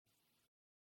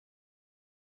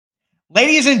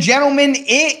Ladies and gentlemen,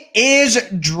 it is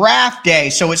draft day,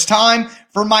 so it's time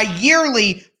for my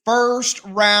yearly first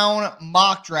round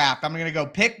mock draft. I'm going to go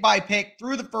pick by pick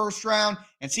through the first round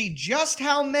and see just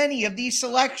how many of these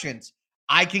selections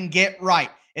I can get right.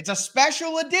 It's a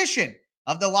special edition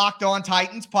of the Locked On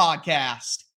Titans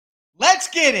podcast. Let's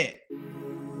get it.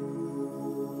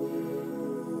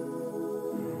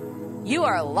 You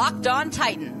are Locked On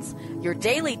Titans, your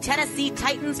daily Tennessee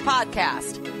Titans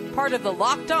podcast. Part of the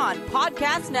Locked On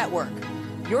Podcast Network,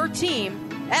 your team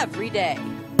every day.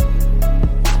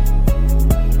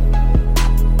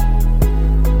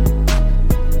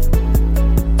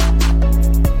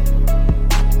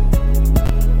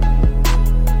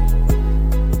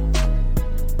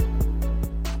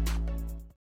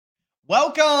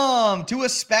 Welcome to a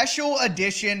special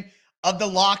edition of the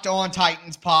Locked On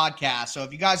Titans podcast. So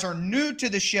if you guys are new to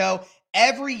the show,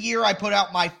 every year I put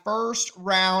out my first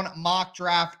round mock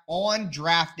draft on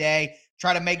draft day,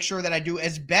 try to make sure that I do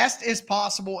as best as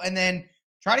possible and then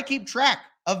try to keep track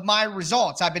of my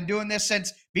results. I've been doing this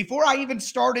since before I even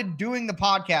started doing the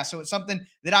podcast, so it's something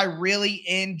that I really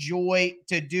enjoy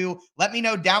to do. Let me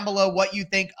know down below what you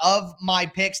think of my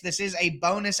picks. This is a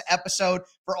bonus episode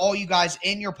for all you guys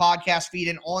in your podcast feed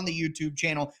and on the YouTube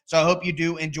channel, so I hope you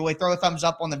do enjoy. Throw a thumbs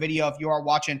up on the video if you are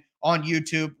watching on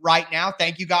YouTube right now.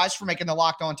 Thank you guys for making the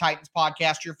Locked On Titans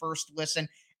podcast your first listen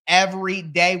every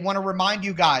day. Want to remind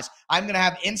you guys, I'm going to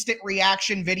have instant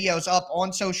reaction videos up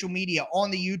on social media, on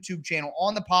the YouTube channel,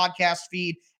 on the podcast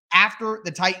feed. After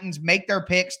the Titans make their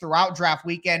picks throughout draft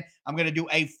weekend, I'm going to do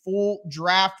a full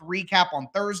draft recap on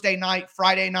Thursday night,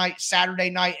 Friday night, Saturday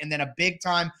night, and then a big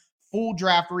time full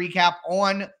draft recap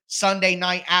on Sunday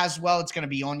night as well. It's going to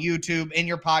be on YouTube, in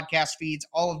your podcast feeds,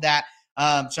 all of that.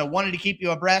 So wanted to keep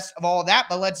you abreast of all of that,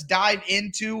 but let's dive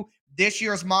into this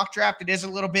year's mock draft. It is a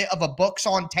little bit of a books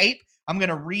on tape. I'm going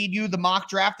to read you the mock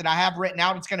draft that I have written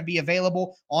out. It's going to be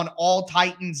available on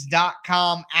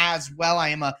alltitans.com as well. I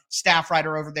am a staff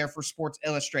writer over there for Sports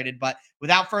Illustrated, but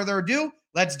without further ado,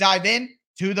 let's dive in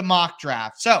to the mock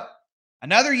draft. So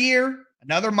another year,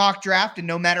 another mock draft, and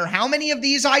no matter how many of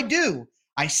these I do,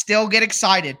 I still get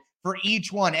excited for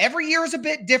each one. Every year is a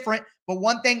bit different, but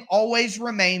one thing always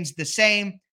remains the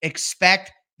same: expect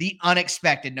the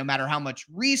unexpected. No matter how much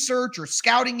research or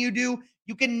scouting you do,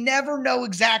 you can never know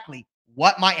exactly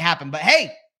what might happen. But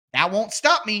hey, that won't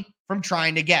stop me from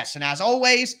trying to guess. And as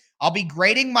always, I'll be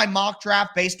grading my mock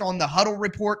draft based on the Huddle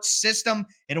Report system.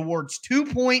 It awards 2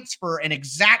 points for an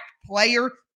exact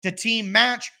player to team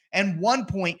match and 1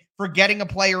 point for getting a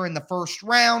player in the first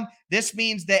round. This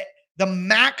means that the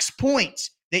max points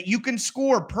that you can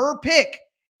score per pick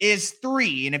is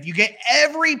 3. And if you get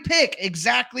every pick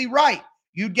exactly right,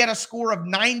 you'd get a score of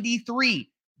 93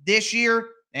 this year.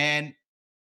 And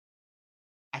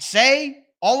I say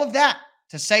all of that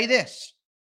to say this.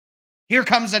 Here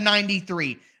comes a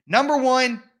 93. Number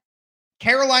 1,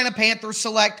 Carolina Panthers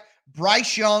select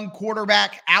Bryce Young,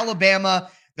 quarterback, Alabama.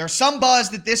 There's some buzz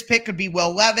that this pick could be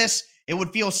Will Levis. It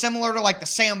would feel similar to like the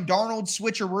Sam Darnold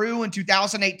switcheroo in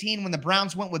 2018 when the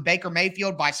Browns went with Baker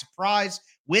Mayfield by surprise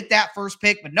with that first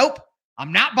pick. But nope,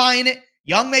 I'm not buying it.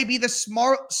 Young may be the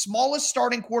smallest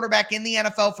starting quarterback in the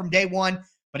NFL from day one,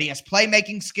 but he has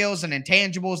playmaking skills and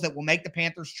intangibles that will make the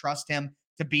Panthers trust him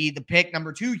to be the pick.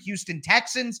 Number 2, Houston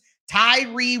Texans,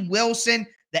 Tyree Wilson,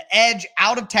 the edge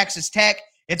out of Texas Tech.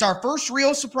 It's our first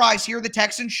real surprise here. The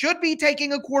Texans should be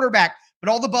taking a quarterback, but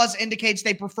all the buzz indicates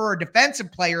they prefer a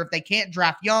defensive player if they can't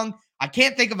draft Young. I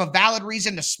can't think of a valid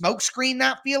reason to smokescreen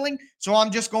that feeling, so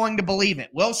I'm just going to believe it.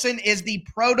 Wilson is the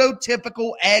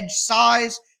prototypical edge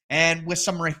size, and with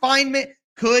some refinement,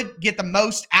 could get the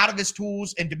most out of his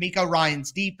tools in DeMeco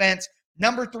Ryans' defense.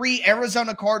 Number 3,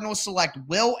 Arizona Cardinals select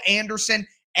Will Anderson,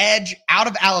 edge out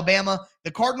of Alabama.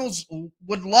 The Cardinals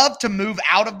would love to move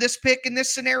out of this pick in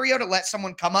this scenario to let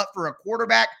someone come up for a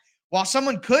quarterback. While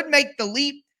someone could make the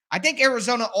leap, I think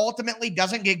Arizona ultimately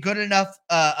doesn't get a good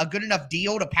enough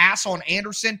deal to pass on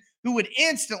Anderson, who would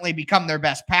instantly become their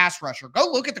best pass rusher.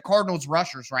 Go look at the Cardinals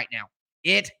rushers right now.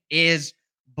 It is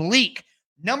bleak.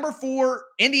 Number 4,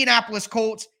 Indianapolis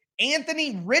Colts,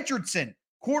 Anthony Richardson,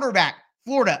 quarterback,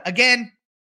 Florida. Again,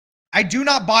 I do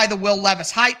not buy the Will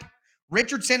Levis hype.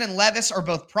 Richardson and Levis are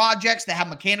both projects that have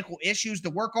mechanical issues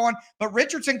to work on, but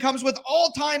Richardson comes with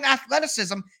all-time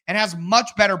athleticism and has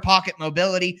much better pocket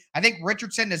mobility. I think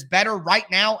Richardson is better right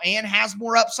now and has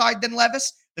more upside than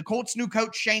Levis. The Colts' new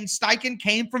coach, Shane Steichen,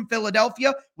 came from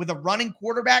Philadelphia with a running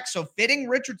quarterback, so fitting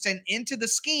Richardson into the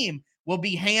scheme will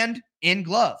be hand in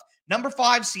glove. Number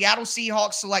 5, Seattle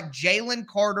Seahawks select Jalen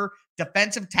Carter,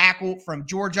 defensive tackle from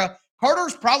Georgia.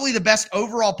 Carter's probably the best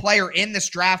overall player in this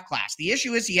draft class. The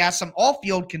issue is he has some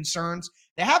off-field concerns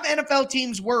that have NFL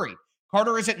teams worried.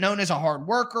 Carter isn't known as a hard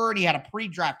worker, and he had a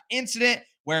pre-draft incident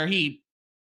where he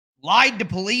lied to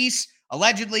police,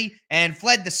 allegedly, and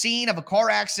fled the scene of a car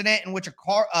accident in which a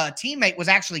teammate was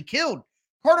actually killed.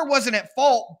 Carter wasn't at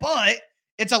fault, but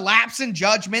it's a lapse in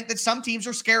judgment that some teams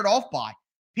are scared off by.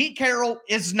 Pete Carroll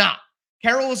is not.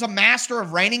 Carroll is a master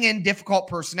of reining in difficult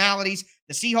personalities.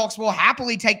 The Seahawks will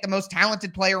happily take the most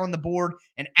talented player on the board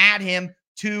and add him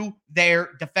to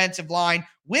their defensive line.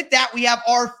 With that, we have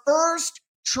our first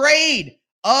trade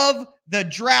of the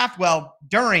draft. Well,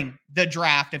 during the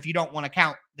draft, if you don't want to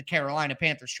count the Carolina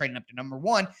Panthers trading up to number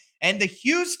 1. And the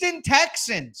Houston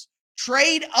Texans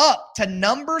trade up to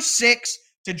number 6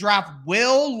 to draft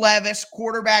Will Levis,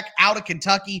 quarterback out of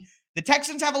Kentucky. The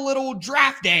Texans have a little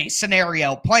draft day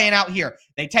scenario playing out here.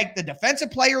 They take the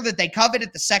defensive player that they covet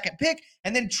at the second pick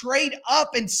and then trade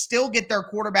up and still get their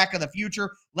quarterback of the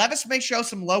future. Levis may show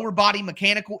some lower body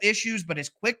mechanical issues, but his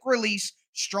quick release,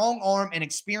 strong arm, and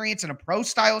experience in a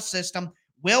pro-style system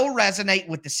will resonate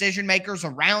with decision makers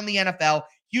around the NFL.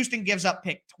 Houston gives up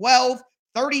pick 12,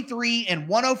 33, and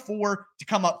 104 to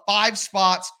come up 5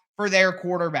 spots for their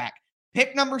quarterback.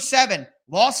 Pick number 7,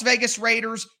 Las Vegas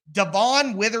Raiders,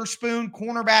 Devon Witherspoon,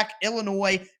 cornerback,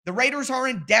 Illinois. The Raiders are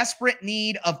in desperate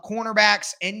need of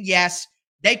cornerbacks, and yes,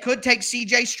 they could take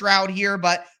C.J. Stroud here,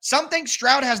 but some think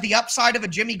Stroud has the upside of a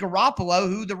Jimmy Garoppolo,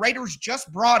 who the Raiders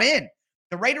just brought in.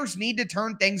 The Raiders need to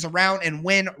turn things around and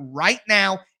win right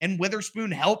now, and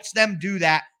Witherspoon helps them do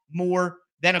that more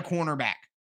than a cornerback.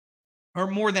 Or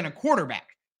more than a quarterback,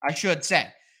 I should say.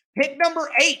 Pick number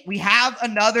 8, we have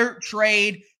another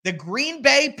trade. The Green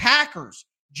Bay Packers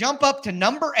jump up to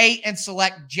number 8 and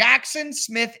select Jackson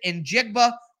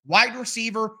Smith-Njigba, wide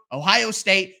receiver, Ohio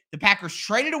State. The Packers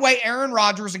traded away Aaron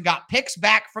Rodgers and got picks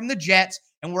back from the Jets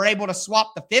and were able to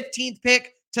swap the 15th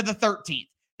pick to the 13th.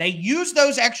 They used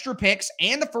those extra picks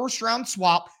and the first-round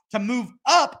swap to move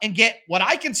up and get what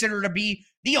I consider to be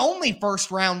the only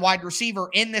first-round wide receiver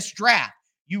in this draft.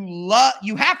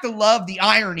 You have to love the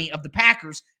irony of the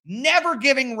Packers never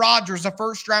giving Rodgers a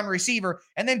first-round receiver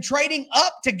and then trading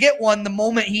up to get one the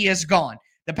moment he is gone.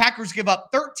 The Packers give up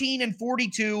 13 and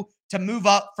 42 to move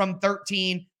up from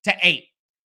 13 to 8.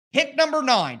 Pick number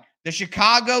 9, the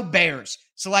Chicago Bears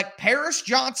select Paris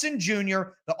Johnson Jr.,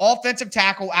 the offensive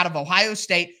tackle out of Ohio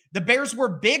State. The Bears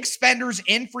were big spenders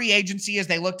in free agency as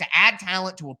they looked to add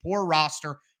talent to a poor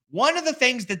roster. One of the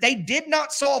things that they did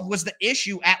not solve was the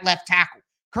issue at left tackle.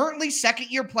 Currently,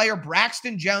 second-year player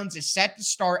Braxton Jones is set to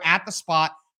start at the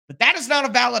spot, but that is not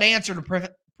a valid answer to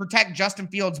protect Justin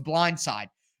Fields' blind side.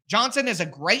 Johnson is a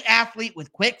great athlete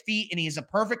with quick feet, and he is a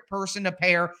perfect person to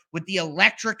pair with the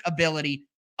electric ability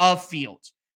of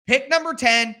Fields. Pick number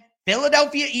 10,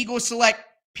 Philadelphia Eagles select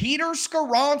Peter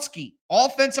Skoronski,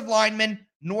 offensive lineman,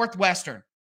 Northwestern.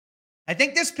 I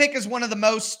think this pick is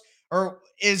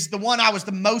is the one I was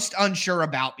the most unsure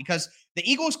about because the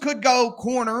Eagles could go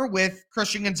corner with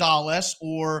Christian Gonzalez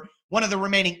or one of the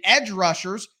remaining edge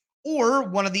rushers or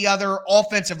one of the other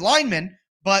offensive linemen,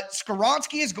 but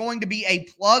Skoronski is going to be a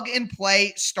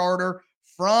plug-and-play starter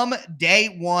from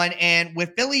day one, and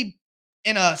with Philly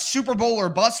in a Super Bowl or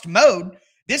bust mode,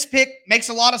 this pick makes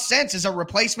a lot of sense as a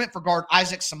replacement for guard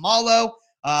Isaac Samalo,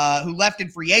 who left in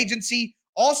free agency.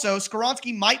 Also,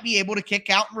 Skoronski might be able to kick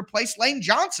out and replace Lane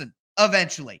Johnson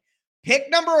eventually. Pick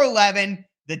number 11,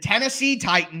 the Tennessee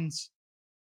Titans,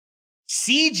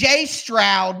 C.J.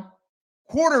 Stroud,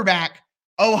 quarterback,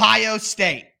 Ohio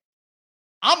State.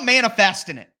 I'm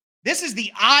manifesting it. This is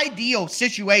the ideal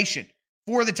situation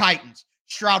for the Titans.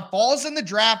 Stroud falls in the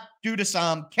draft due to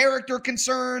some character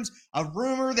concerns, a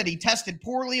rumor that he tested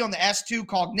poorly on the S2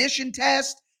 cognition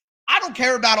test. I don't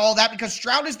care about all that because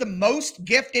Stroud is the most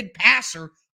gifted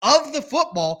passer of the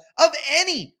football of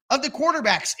any of the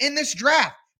quarterbacks in this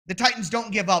draft. The Titans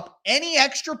don't give up any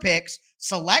extra picks,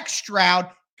 select Stroud,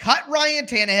 cut Ryan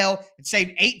Tannehill, and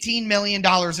save $18 million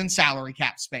in salary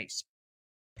cap space.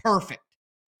 Perfect.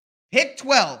 Pick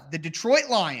 12, the Detroit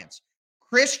Lions,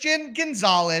 Christian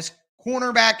Gonzalez,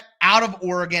 cornerback out of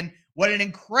Oregon. What an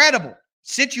incredible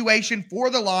situation for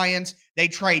the Lions. They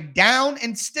trade down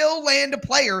and still land a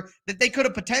player that they could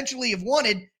have potentially have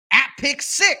wanted at pick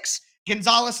 6.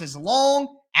 Gonzalez is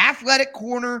long, athletic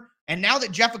corner, and now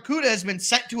that Jeff Okudah has been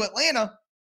sent to Atlanta,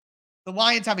 the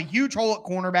Lions have a huge hole at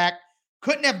cornerback.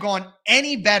 Couldn't have gone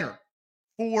any better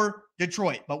for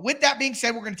Detroit. But with that being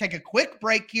said, we're going to take a quick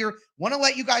break here. Want to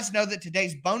let you guys know that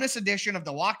today's bonus edition of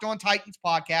the Locked On Titans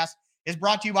podcast is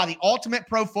brought to you by the Ultimate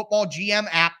Pro Football GM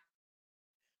app.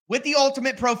 With the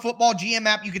Ultimate Pro Football GM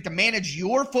app, you get to manage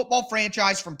your football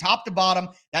franchise from top to bottom.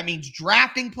 That means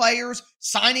drafting players,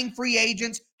 signing free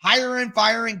agents, hiring and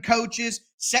firing coaches,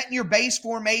 setting your base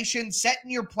formation,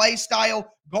 setting your play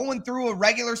style, going through a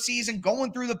regular season,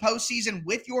 going through the postseason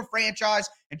with your franchise,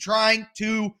 and trying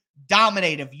to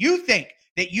dominate. If you think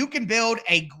that you can build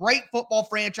a great football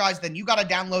franchise, then you got to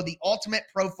download the Ultimate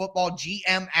Pro Football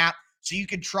GM app so you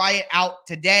can try it out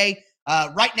today.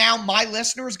 Right now, my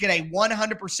listeners get a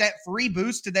 100% free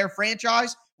boost to their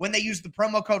franchise when they use the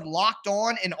promo code Locked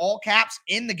On in all caps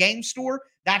in the game store.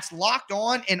 That's Locked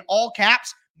On in all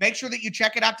caps. Make sure that you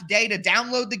check it out today to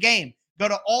download the game. Go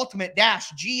to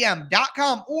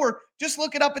ultimate-gm.com or just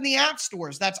look it up in the app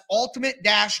stores. That's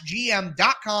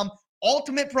ultimate-gm.com.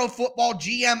 Ultimate Pro Football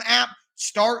GM app.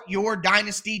 Start your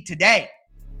dynasty today.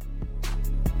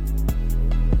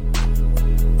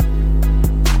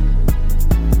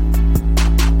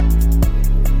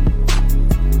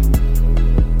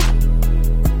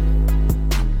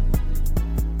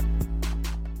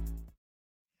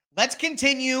 Let's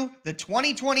continue the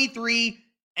 2023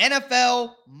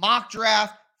 NFL mock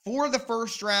draft for the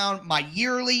first round, my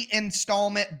yearly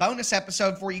installment bonus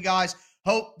episode for you guys.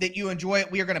 Hope that you enjoy it.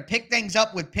 We are going to pick things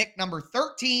up with pick number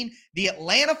 13. The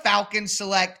Atlanta Falcons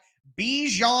select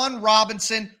Bijan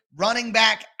Robinson, running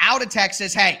back out of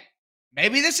Texas. Hey,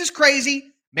 maybe this is crazy.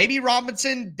 Maybe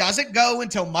Robinson doesn't go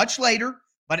until much later,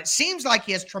 but it seems like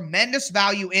he has tremendous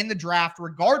value in the draft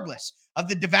regardless of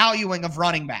the devaluing of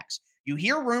running backs. You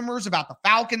hear rumors about the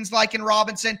Falcons liking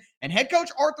Robinson, and head coach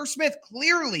Arthur Smith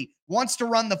clearly wants to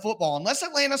run the football. Unless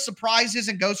Atlanta surprises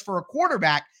and goes for a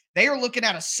quarterback, they are looking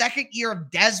at a second year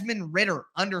of Desmond Ridder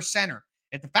under center.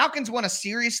 If the Falcons want to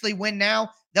seriously win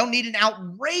now, they'll need an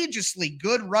outrageously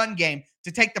good run game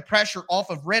to take the pressure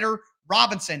off of Ridder.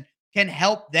 Robinson can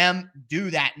help them do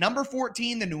that. Number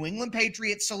 14, the New England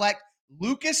Patriots select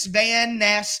Lucas Van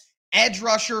Ness, edge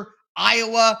rusher,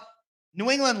 Iowa. New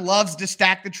England loves to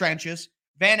stack the trenches.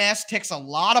 Van Ness ticks a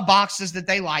lot of boxes that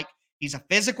they like. He's a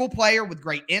physical player with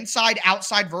great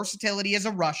inside-outside versatility as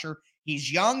a rusher.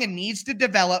 He's young and needs to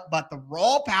develop, but the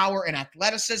raw power and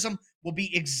athleticism will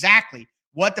be exactly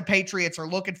what the Patriots are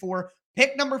looking for.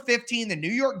 Pick number 15, the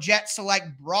New York Jets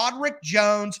select Broderick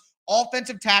Jones,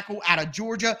 offensive tackle out of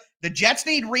Georgia. The Jets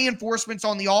need reinforcements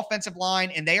on the offensive line,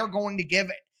 and they are going to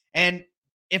give – and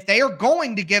if they are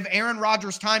going to give Aaron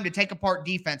Rodgers time to take apart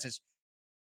defenses,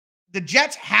 the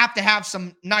Jets have to have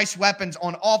some nice weapons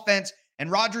on offense, and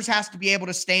Rodgers has to be able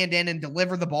to stand in and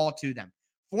deliver the ball to them.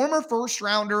 Former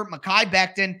first-rounder Mekhi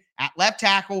Becton at left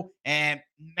tackle and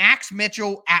Max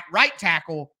Mitchell at right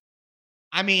tackle.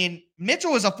 I mean,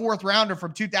 Mitchell is a fourth-rounder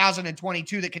from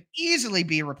 2022 that could easily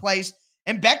be replaced,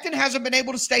 and Becton hasn't been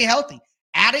able to stay healthy.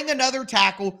 Adding another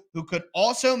tackle who could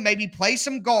also maybe play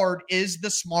some guard is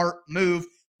the smart move.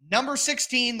 Number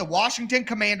 16, the Washington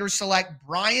Commanders select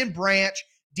Brian Branch,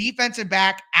 defensive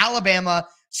back, Alabama.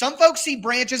 Some folks see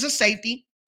Branch as a safety,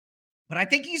 but I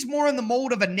think he's more in the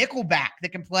mold of a nickel back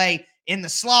that can play in the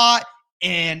slot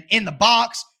and in the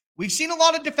box. We've seen a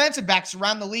lot of defensive backs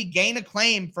around the league gain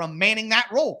acclaim from manning that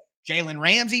role. Jalen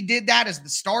Ramsey did that as the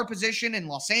star position in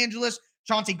Los Angeles.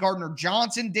 Chauncey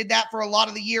Gardner-Johnson did that for a lot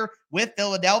of the year with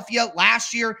Philadelphia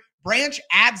last year. Branch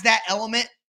adds that element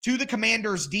to the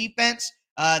Commanders' defense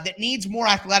that needs more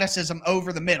athleticism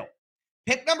over the middle.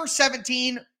 Pick number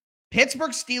 17,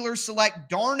 Pittsburgh Steelers select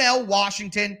Darnell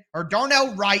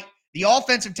Wright, the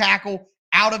offensive tackle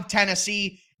out of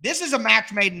Tennessee. This is a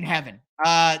match made in heaven.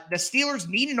 The Steelers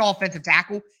need an offensive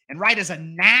tackle, and Wright is a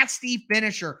nasty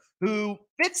finisher who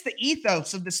fits the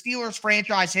ethos of the Steelers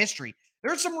franchise history.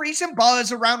 There's some recent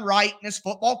buzz around Wright and his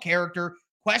football character.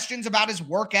 Questions about his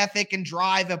work ethic and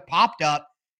drive have popped up.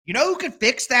 You know who could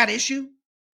fix that issue?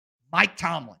 Mike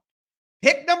Tomlin.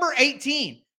 Pick number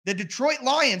 18, the Detroit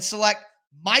Lions select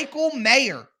Michael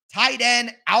Mayer, tight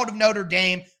end out of Notre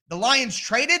Dame. The Lions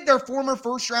traded their former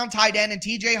first-round tight end and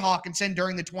TJ Hawkinson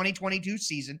during the 2022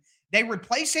 season. They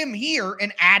replace him here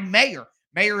and add Mayer.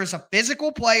 Mayer is a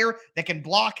physical player that can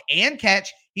block and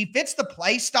catch. He fits the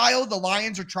play style the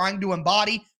Lions are trying to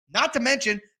embody. Not to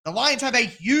mention, the Lions have a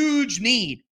huge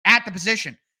need at the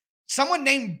position. Someone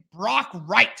named Brock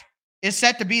Wright is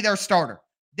set to be their starter.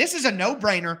 This is a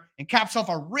no-brainer and caps off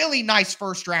a really nice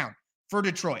first round for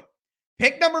Detroit.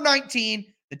 Pick number 19,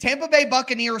 the Tampa Bay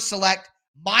Buccaneers select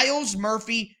Myles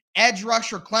Murphy, edge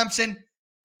rusher, Clemson.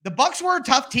 The Bucs were a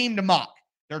tough team to mock.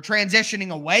 They're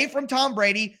transitioning away from Tom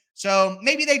Brady, so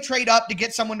maybe they trade up to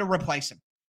get someone to replace him.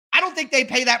 I don't think they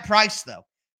pay that price, though.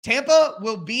 Tampa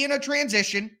will be in a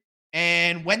transition,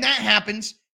 and when that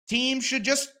happens, teams should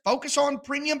just focus on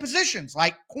premium positions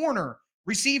like corner,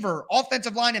 receiver,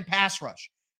 offensive line, and pass rush.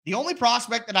 The only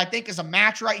prospect that I think is a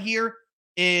match right here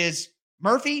is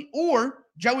Murphy or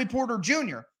Joey Porter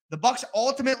Jr. The Bucs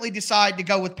ultimately decide to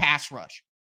go with pass rush.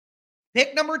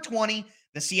 Pick number 20,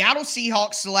 the Seattle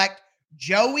Seahawks select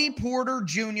Joey Porter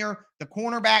Jr., the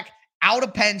cornerback out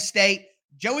of Penn State.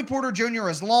 Joey Porter Jr.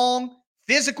 is long,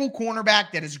 physical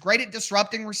cornerback that is great at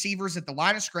disrupting receivers at the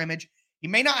line of scrimmage. He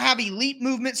may not have elite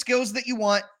movement skills that you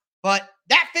want, but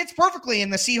that fits perfectly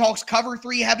in the Seahawks' cover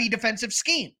 3 heavy defensive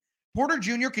scheme. Porter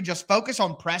Jr. could just focus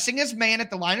on pressing his man at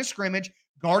the line of scrimmage,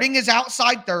 guarding his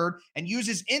outside third, and use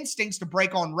his instincts to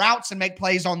break on routes and make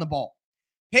plays on the ball.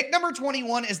 Pick number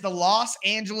 21 is the Los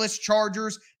Angeles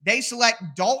Chargers. They select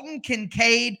Dalton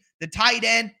Kincaid, the tight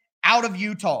end out of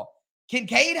Utah.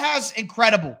 Kincaid has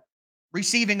incredible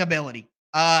receiving ability.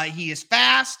 He is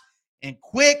fast and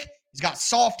quick. He's got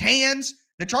soft hands.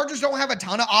 The Chargers don't have a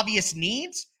ton of obvious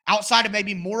needs outside of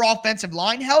maybe more offensive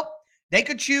line help. They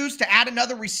could choose to add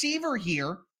another receiver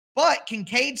here, but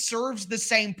Kincaid serves the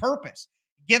same purpose.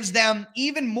 Gives them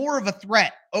even more of a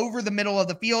threat over the middle of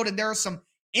the field, and there are some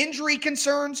injury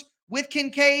concerns with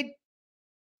Kincaid,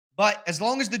 but as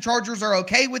long as the Chargers are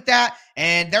okay with that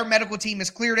and their medical team has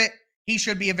cleared it, he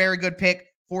should be a very good pick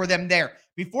for them there.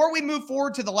 Before we move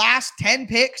forward to the last 10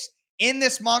 picks in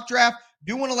this mock draft,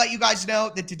 do want to let you guys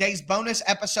know that today's bonus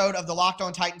episode of the Locked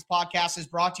On Titans podcast is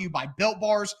brought to you by Built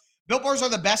Bars. Built Bars are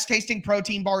the best tasting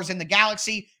protein bars in the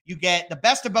galaxy. You get the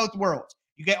best of both worlds.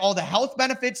 You get all the health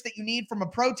benefits that you need from a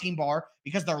protein bar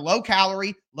because they're low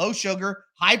calorie, low sugar,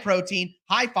 high protein,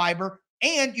 high fiber,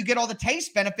 and you get all the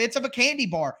taste benefits of a candy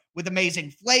bar with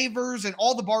amazing flavors, and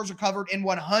all the bars are covered in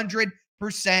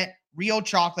 100% real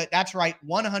chocolate. That's right,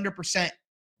 100%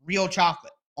 real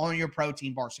chocolate on your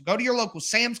protein bar. So go to your local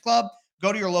Sam's Club,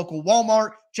 go to your local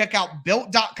Walmart, check out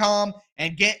built.com,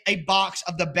 and get a box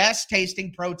of the best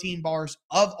tasting protein bars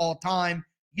of all time.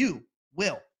 You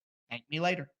will thank me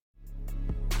later.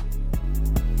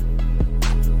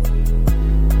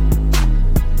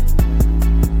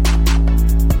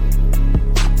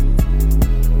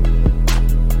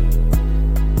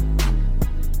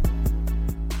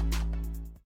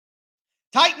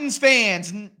 Titans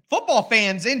fans and football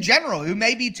fans in general who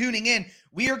may be tuning in,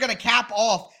 we are going to cap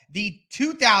off the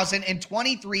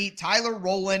 2023 Tyler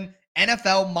Rowland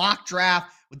NFL mock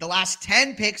draft with the last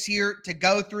 10 picks here to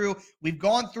go through. We've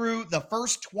gone through the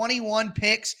first 21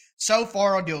 picks so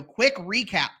far. I'll do a quick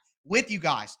recap with you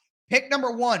guys. Pick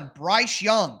number 1, Bryce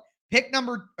Young. Pick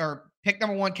number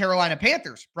 1, Carolina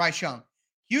Panthers, Bryce Young.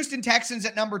 Houston Texans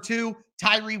at number 2,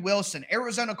 Tyree Wilson.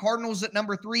 Arizona Cardinals at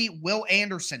number 3, Will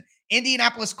Anderson.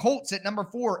 Indianapolis Colts at number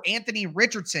 4, Anthony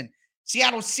Richardson.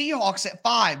 Seattle Seahawks at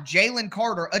 5, Jalen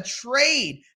Carter. A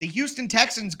trade. The Houston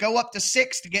Texans go up to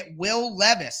 6 to get Will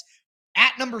Levis.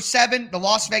 At number 7, the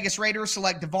Las Vegas Raiders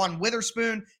select Devon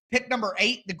Witherspoon. Pick number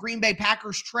 8, the Green Bay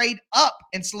Packers trade up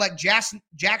and select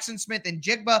Jackson Smith and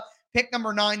Jigba. Pick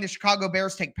number 9, the Chicago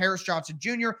Bears take Paris Johnson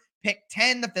Jr. Pick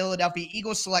 10, the Philadelphia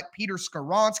Eagles select Peter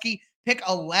Skoronski. Pick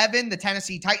 11, the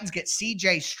Tennessee Titans get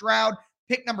C.J. Stroud.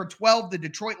 Pick number 12, the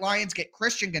Detroit Lions get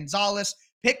Christian Gonzalez.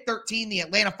 Pick 13, the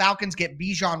Atlanta Falcons get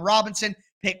Bijan Robinson.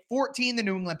 Pick 14, the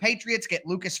New England Patriots get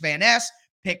Lucas Van Ness.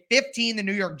 Pick 15, the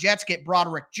New York Jets get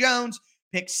Broderick Jones.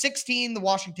 Pick 16, the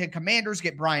Washington Commanders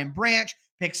get Brian Branch.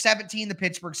 Pick 17, the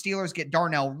Pittsburgh Steelers get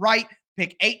Darnell Wright.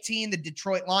 Pick 18, the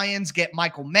Detroit Lions get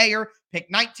Michael Mayer. Pick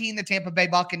 19, the Tampa Bay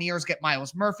Buccaneers get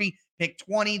Myles Murphy. Pick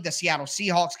 20, the Seattle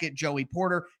Seahawks get Joey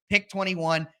Porter. Pick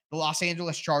 21, the Los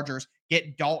Angeles Chargers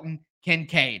get Dalton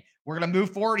Kincaid. We're going to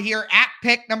move forward here at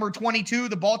pick number 22.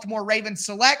 The Baltimore Ravens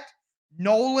select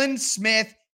Nolan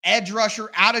Smith, edge rusher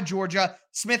out of Georgia.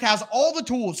 Smith has all the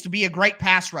tools to be a great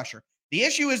pass rusher. The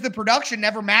issue is the production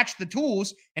never matched the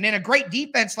tools, and in a great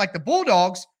defense like the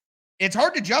Bulldogs, it's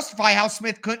hard to justify how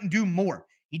Smith couldn't do more.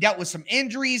 He dealt with some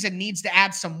injuries and needs to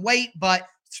add some weight, but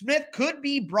Smith could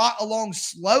be brought along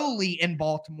slowly in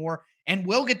Baltimore and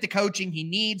will get the coaching he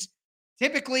needs.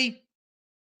 Typically,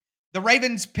 the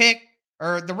Ravens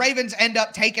end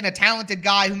up taking a talented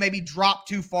guy who maybe dropped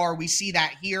too far. We see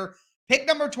that here. Pick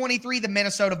number 23, the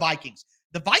Minnesota Vikings.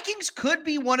 The Vikings could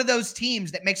be one of those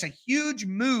teams that makes a huge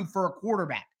move for a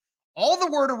quarterback. All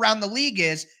the word around the league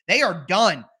is they are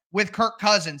done with Kirk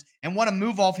Cousins and want to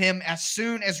move off him as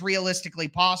soon as realistically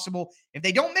possible. If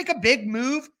they don't make a big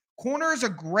move, corner is a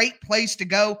great place to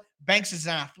go. Banks is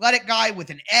an athletic guy with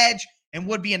an edge and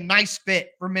would be a nice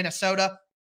fit for Minnesota.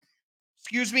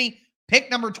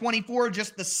 Pick number 24,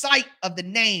 just the sight of the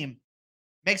name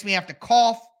makes me have to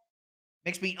cough,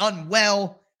 makes me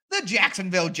unwell. The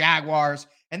Jacksonville Jaguars,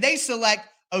 and they select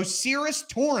Osiris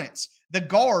Torrance, the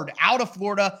guard out of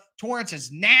Florida. Torrance is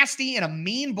nasty and a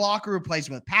mean blocker who plays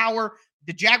with power.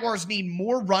 the Jaguars need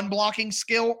more run blocking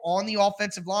skill on the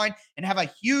offensive line and have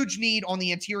a huge need on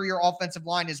the interior offensive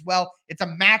line as well. It's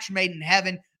a match made in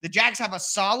heaven. The Jags have a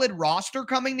solid roster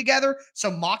coming together,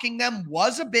 so mocking them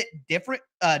was a bit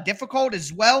difficult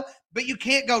as well, but you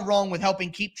can't go wrong with helping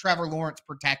keep Trevor Lawrence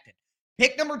protected.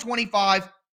 Pick number 25,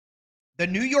 the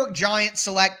New York Giants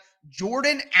select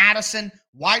Jordan Addison,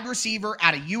 wide receiver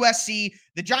out of USC.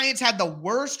 The Giants had the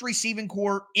worst receiving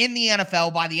corps in the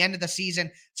NFL by the end of the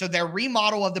season, so their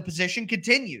remodel of the position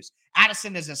continues.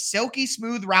 Addison is a silky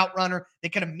smooth route runner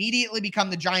that could immediately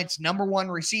become the Giants' number one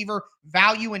receiver.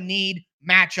 Value and need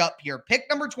match up here. Pick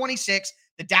number 26,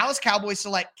 the Dallas Cowboys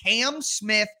select Cam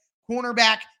Smith,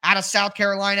 cornerback out of South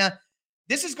Carolina.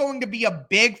 This is going to be a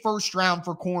big first round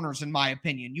for corners, in my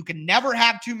opinion. You can never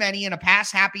have too many in a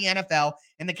pass-happy NFL,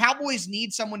 and the Cowboys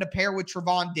need someone to pair with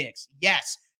Trevon Diggs.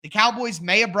 Yes, the Cowboys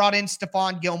may have brought in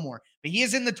Stephon Gilmore, but he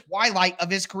is in the twilight of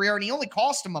his career, and he only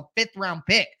cost him a fifth-round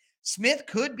pick. Smith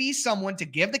could be someone to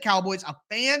give the Cowboys a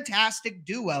fantastic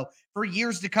duo for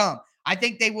years to come. I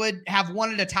think they would have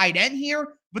wanted a tight end here,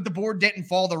 but the board didn't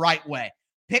fall the right way.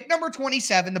 Pick number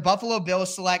 27, the Buffalo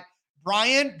Bills select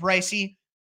Brian Bracey,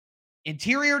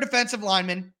 interior defensive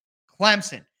lineman,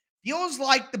 Clemson. Feels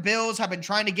like the Bills have been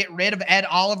trying to get rid of Ed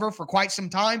Oliver for quite some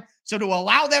time, so to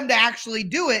allow them to actually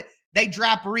do it, they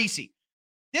draft Bracey.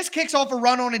 This kicks off a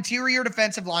run on interior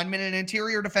defensive linemen, and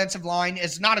interior defensive line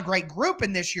is not a great group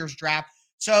in this year's draft,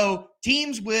 so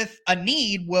teams with a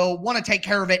need will want to take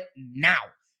care of it now.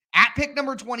 At pick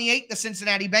number 28, the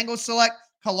Cincinnati Bengals select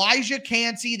Kalijah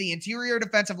Cansey, the interior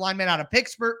defensive lineman out of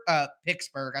Pittsburgh. I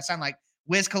sound like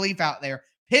Wiz Khalifa out there.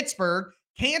 Pittsburgh.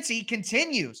 Cansey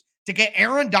continues to get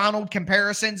Aaron Donald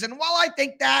comparisons, and while I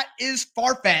think that is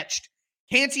far-fetched,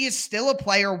 Cansey is still a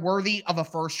player worthy of a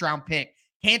first-round pick.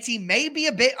 Cansey may be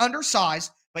a bit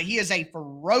undersized, but he is a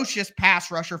ferocious pass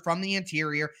rusher from the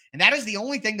interior, and that is the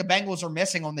only thing the Bengals are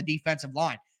missing on the defensive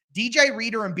line. DJ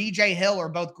Reader and BJ Hill are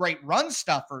both great run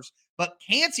stuffers, but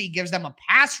Cansey gives them a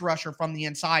pass rusher from the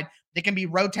inside that can be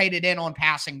rotated in on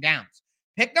passing downs.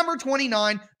 Pick number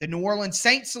 29, the New Orleans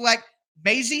Saints select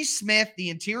Mazie Smith, the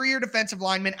interior defensive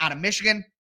lineman out of Michigan.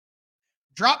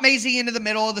 Drop Mazie into the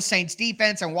middle of the Saints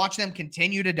defense and watch them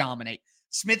continue to dominate.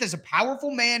 Smith is a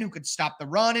powerful man who could stop the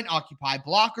run and occupy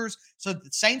blockers so that the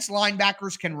Saints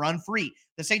linebackers can run free.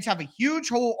 The Saints have a huge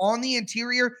hole on the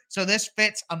interior, so this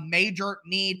fits a major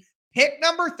need. Pick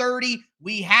number 30,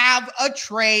 we have a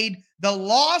trade. The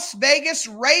Las Vegas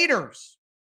Raiders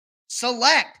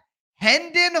select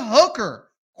Hendon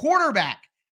Hooker, quarterback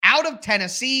out of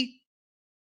Tennessee.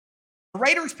 The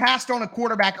Raiders passed on a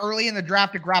quarterback early in the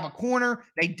draft to grab a corner.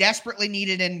 They desperately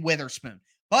needed in Witherspoon,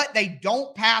 but they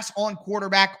don't pass on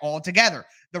quarterback altogether.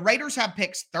 The Raiders have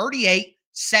picks 38,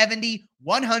 70,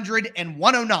 100, and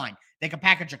 109. They can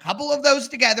package a couple of those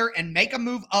together and make a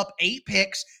move up 8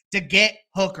 picks to get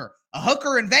Hooker. A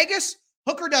Hooker in Vegas?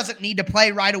 Hooker doesn't need to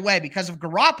play right away because of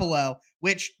Garoppolo,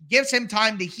 which gives him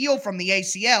time to heal from the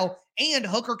ACL, and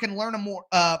Hooker can learn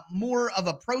a more of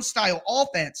a pro-style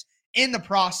offense in the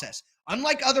process.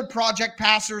 Unlike other project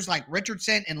passers like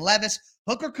Richardson and Levis,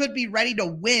 Hooker could be ready to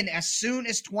win as soon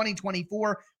as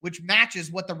 2024, which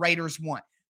matches what the Raiders want.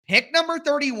 Pick number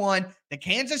 31, the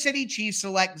Kansas City Chiefs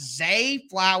select Zay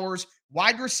Flowers,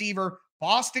 wide receiver,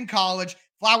 Boston College.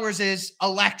 Flowers is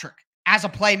electric as a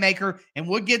playmaker and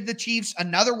would give the Chiefs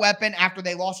another weapon after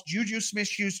they lost Juju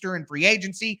Smith-Schuster in free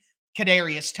agency.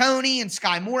 Kadarius Toney and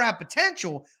Sky Moore have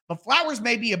potential, but Flowers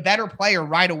may be a better player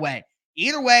right away.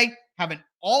 Either way, having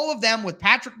all of them with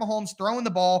Patrick Mahomes throwing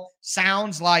the ball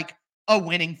sounds like a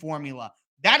winning formula.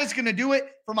 That is going to do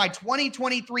it for my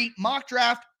 2023 mock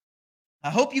draft. I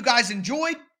hope you guys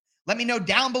enjoyed. Let me know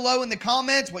down below in the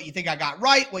comments what you think I got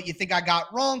right, what you think I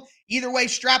got wrong. Either way,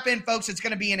 strap in, folks. It's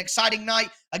going to be an exciting night.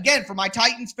 Again, for my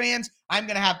Titans fans, I'm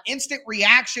going to have instant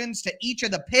reactions to each of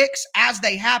the picks as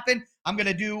they happen. I'm going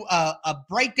to do a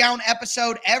breakdown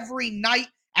episode every night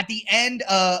at the end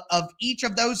of each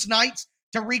of those nights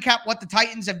to recap what the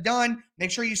Titans have done.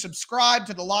 Make sure you subscribe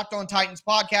to the Locked On Titans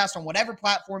podcast on whatever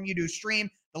platform you do stream,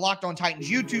 the Locked On Titans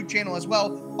YouTube channel as well.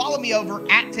 Follow me over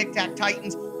at Tic Tac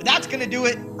Titans. But that's going to do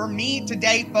it for me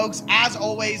today, folks. As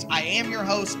always, I am your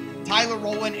host, Tyler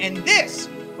Rowland, and this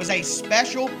was a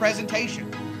special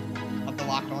presentation of the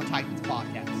Locked On Titans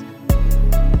podcast.